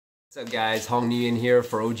What's up guys, Nguyen here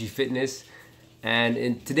for OG Fitness,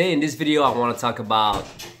 and today in this video I want to talk about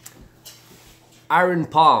iron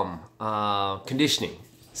palm conditioning.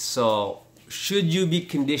 So should you be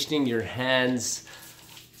conditioning your hands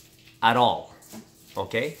at all?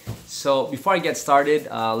 Okay, so before I get started,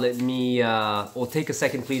 we'll take a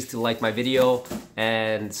second please to like my video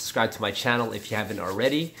and subscribe to my channel if you haven't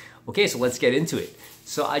already. Okay, so let's get into it.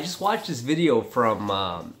 So I just watched this video from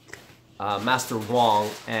Master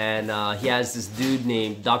Wong, and he has this dude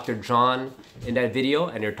named Dr. John in that video,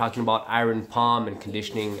 and they're talking about iron palm and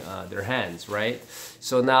conditioning their hands, right?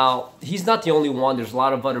 So now he's not the only one. There's a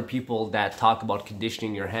lot of other people that talk about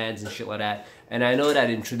conditioning your hands and shit like that. And I know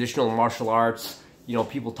that in traditional martial arts, you know,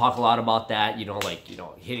 people talk a lot about that, you know, like, you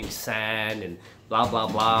know, hitting sand and blah blah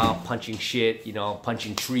blah, punching shit, you know,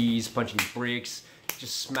 punching trees, punching bricks,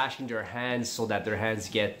 just smashing their hands so that their hands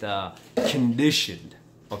get conditioned.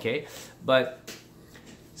 Okay, but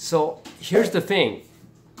so here's the thing,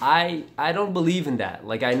 I don't believe in that.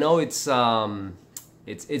 Like, I know it's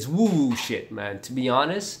woo-woo shit, man. To be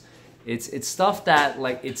honest, it's stuff that,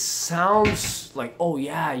 like, it sounds like, oh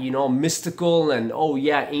yeah, you know, mystical, and oh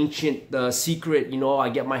yeah, ancient secret, you know, I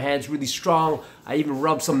get my hands really strong, I even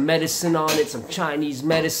rub some medicine on it, some Chinese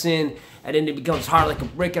medicine, and then it becomes hard like a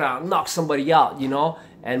brick and I'll knock somebody out, you know,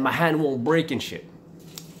 and my hand won't break and shit.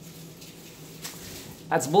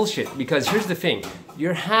 That's bullshit, because here's the thing.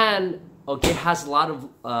 Your hand, okay, has a lot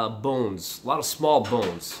of bones, a lot of small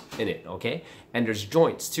bones in it, okay? And there's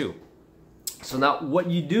joints too. So now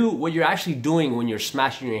what you're actually doing when you're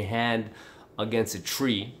smashing your hand against a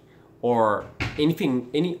tree or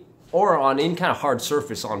on any kind of hard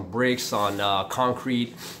surface, on bricks, on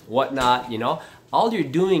concrete, whatnot, you know, all you're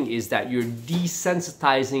doing is that you're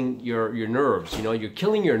desensitizing your nerves, you know, you're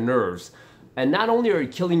killing your nerves. And not only are you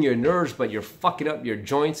killing your nerves, but you're fucking up your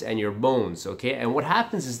joints and your bones, okay? And what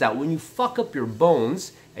happens is that when you fuck up your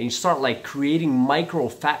bones and you start like creating micro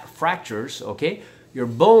fractures, okay? Your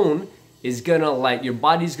bone is gonna, like, your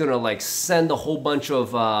body's gonna like send a whole bunch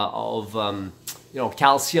of you know,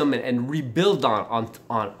 calcium and rebuild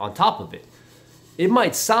on top of it. It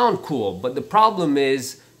might sound cool, but the problem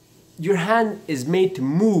is your hand is made to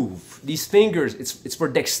move. These fingers, it's for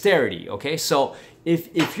dexterity, okay? So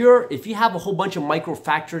if you have a whole bunch of micro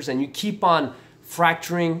fractures and you keep on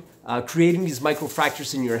fracturing, creating these micro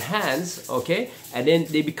fractures in your hands, okay, and then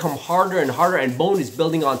they become harder and harder, and bone is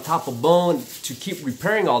building on top of bone to keep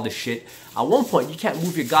repairing all this shit, at one point you can't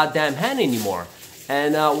move your goddamn hand anymore.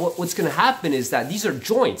 And what's gonna happen is that these are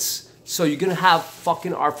joints, so you're gonna have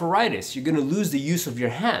fucking arthritis. You're gonna lose the use of your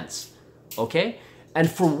hands, okay? And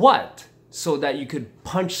for what? So that you could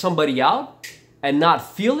punch somebody out and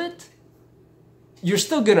not feel it? You're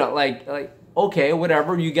still gonna like okay,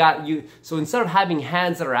 whatever, so instead of having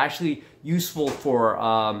hands that are actually useful for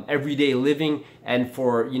everyday living and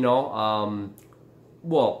for, you know,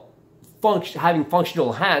 well, having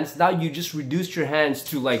functional hands, now you just reduced your hands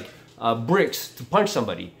to like bricks to punch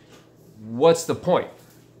somebody. What's the point?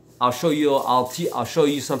 I'll show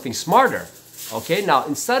you something smarter. Okay, now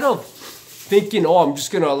instead of thinking, oh, I'm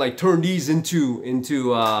just gonna like turn these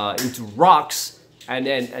into rocks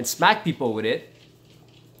and smack people with it,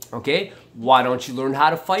 okay, why don't you learn how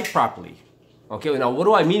to fight properly? Okay, now what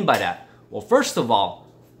do I mean by that? Well, first of all,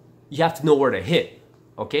 you have to know where to hit,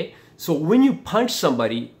 okay? So when you punch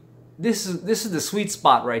somebody, this is the sweet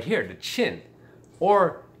spot right here, the chin,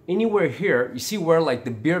 or anywhere here. You see where like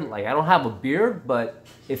the beard, like I don't have a beard, but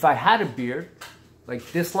if I had a beard,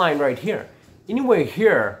 like this line right here, anywhere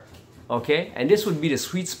here, okay, and this would be the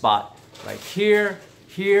sweet spot, like here,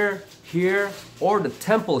 here, here, or the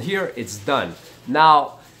temple here, it's done.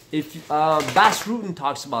 Now, if Bas Rutten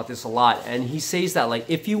talks about this a lot, and he says that like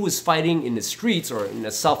if he was fighting in the streets or in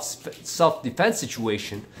a self-defense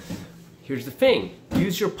situation, here's the thing,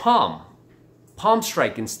 use your palm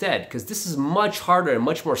strike instead, because this is much harder and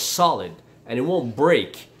much more solid, and it won't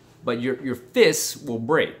break, but your fists will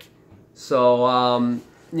break. So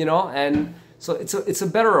you know, and so it's a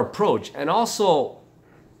better approach. And also,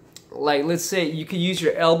 like, let's say you could use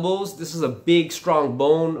your elbows. This is a big strong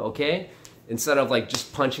bone, okay, instead of like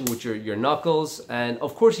just punching with your knuckles. And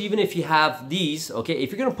of course, even if you have these, okay,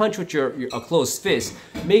 if you're gonna punch with a closed fist,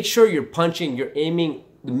 make sure you're aiming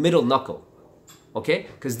the middle knuckle, okay,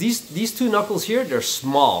 because these two knuckles here, they're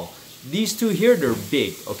small. These two here, they're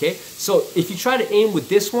big, okay? So if you try to aim with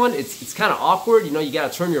this one, it's kind of awkward, you know, you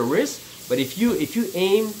gotta turn your wrist. But if you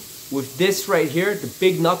aim with this right here, the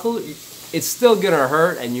big knuckle, it's still gonna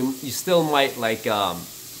hurt, and you still might like,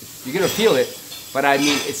 you're gonna feel it, but I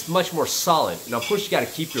mean, it's much more solid. And of course, you gotta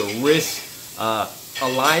keep your wrist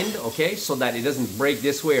aligned, okay, so that it doesn't break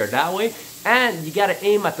this way or that way. and you gotta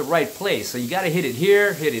aim at the right place. So you gotta hit it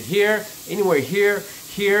here, anywhere here,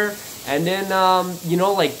 here, and then you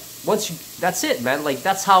know, like once you, that's it, man. Like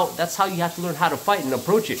that's how you have to learn how to fight and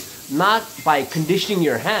approach it, not by conditioning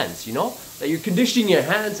your hands. You know, that you're conditioning your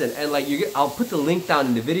hands, and like I'll put the link down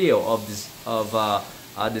in the video of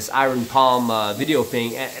this iron palm video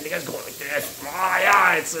thing, and the guy's going like this. Oh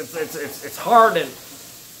yeah, it's hard, and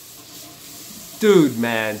dude,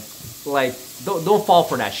 man, like don't fall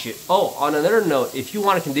for that shit. Oh, on another note, if you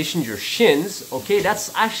want to condition your shins, okay,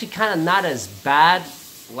 that's actually kind of not as bad.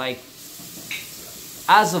 Like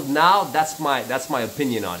as of now, that's my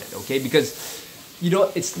opinion on it, okay? Because you know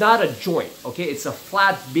it's not a joint, okay? It's a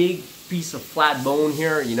flat, big piece of flat bone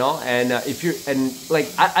here, you know. And if you're like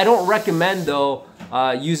I don't recommend though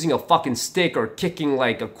using a fucking stick or kicking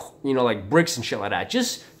like like bricks and shit like that.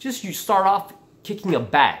 Just you start off kicking a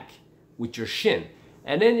bag with your shin.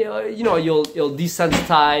 And then you'll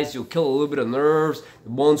desensitize, you'll kill a little bit of nerves, the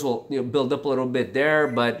bones will build up a little bit there,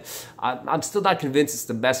 but I'm still not convinced it's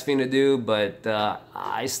the best thing to do. But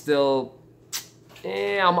I still,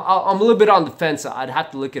 I'm a little bit on the fence. I'd have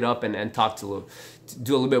to look it up and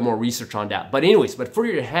do a little bit more research on that. But anyways, but for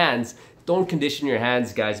your hands, don't condition your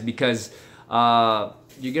hands, guys, because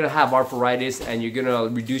you're gonna have arthritis and you're gonna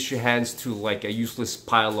reduce your hands to like a useless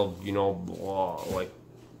pile of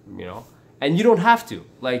and you don't have to.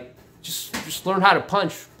 Like, just learn how to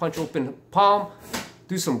punch open palm,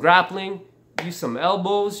 do some grappling, use some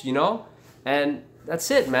elbows, and that's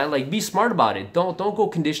it, man. Like, be smart about it. Don't go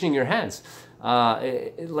conditioning your hands.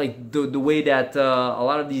 Like the way that a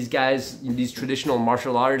lot of these guys, these traditional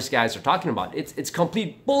martial arts guys are talking about. It's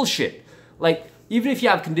complete bullshit. Like, even if you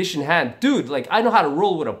have conditioned hand, dude, like I know how to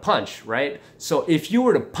roll with a punch, right? So if you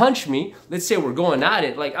were to punch me, let's say we're going at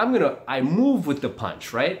it, like I move with the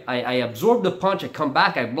punch, right? I absorb the punch, I come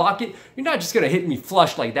back, I block it. You're not just gonna hit me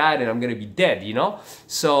flush like that and I'm gonna be dead,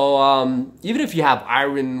 So even if you have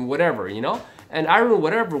iron, whatever, and iron,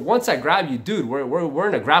 whatever, once I grab you, dude, we're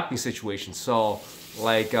in a grappling situation. So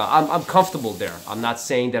like I'm comfortable there. I'm not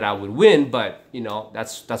saying that I would win, but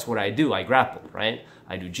that's what I do. I grapple, right?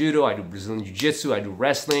 I do judo, I do Brazilian jiu-jitsu, I do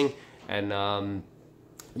wrestling, and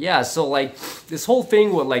yeah, so like this whole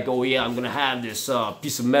thing with like, oh yeah, I'm gonna have this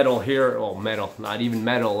piece of metal here, oh metal, not even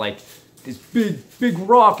metal, like this big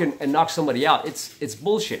rock and knock somebody out. It's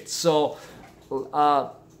bullshit. So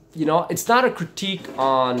it's not a critique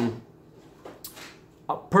on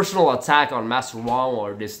a personal attack on Master Wong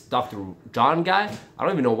or this Dr. John guy. I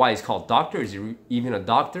don't even know why he's called doctor. Is he even a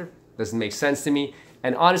doctor? Doesn't make sense to me.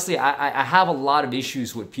 And honestly, I have a lot of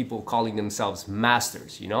issues with people calling themselves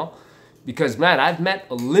masters, because man, I've met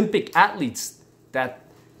Olympic athletes that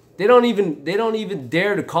they don't even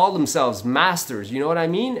dare to call themselves masters. You know what I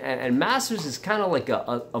mean? And masters is kind of like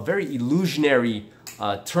a very illusionary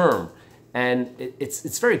term, and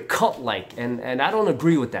it's very cult-like, and I don't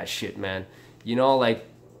agree with that shit, man. Like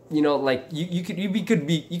you could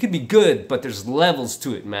be good, but there's levels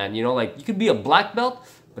to it, man. Like you could be a black belt,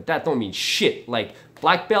 but that don't mean shit. Like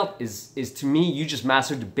black belt is to me, you just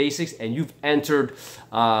mastered the basics and you've entered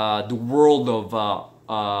the world of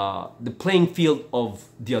the playing field of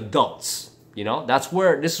the adults.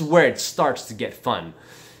 This is where it starts to get fun.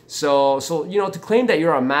 So to claim that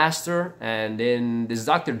you're a master, and then this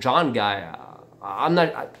Dr. John guy,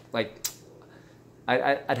 I'd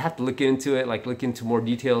have to look into it, like look into more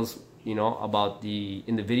details, about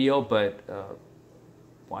in the video. But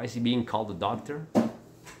why is he being called a doctor?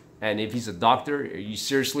 And if he's a doctor, are you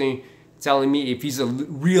seriously telling me if he's a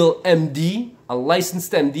real MD, a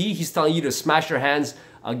licensed MD, he's telling you to smash your hands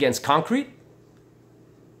against concrete?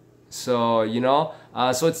 So,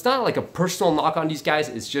 so it's not like a personal knock on these guys.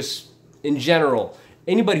 It's just in general,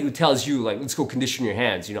 anybody who tells you like, let's go condition your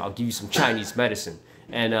hands, I'll give you some Chinese medicine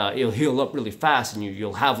and it'll heal up really fast and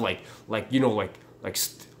you'll have like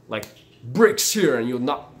bricks here and you'll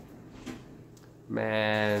not,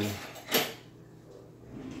 man.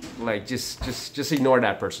 Like just ignore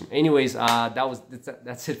that person. Anyways,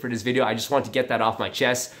 that's it for this video. I just want to get that off my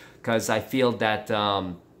chest because I feel that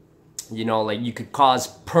like you could cause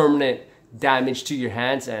permanent damage to your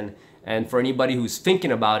hands, and for anybody who's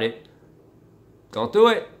thinking about it, don't do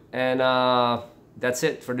it. And that's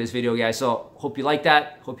it for this video, guys. So hope you liked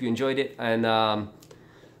that, hope you enjoyed it, and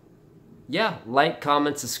yeah, like,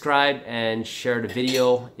 comment, subscribe, and share the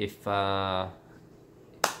video if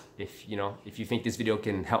you think this video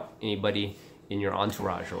can help anybody in your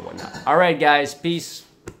entourage or whatnot. All right, guys, peace.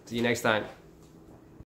 See you next time.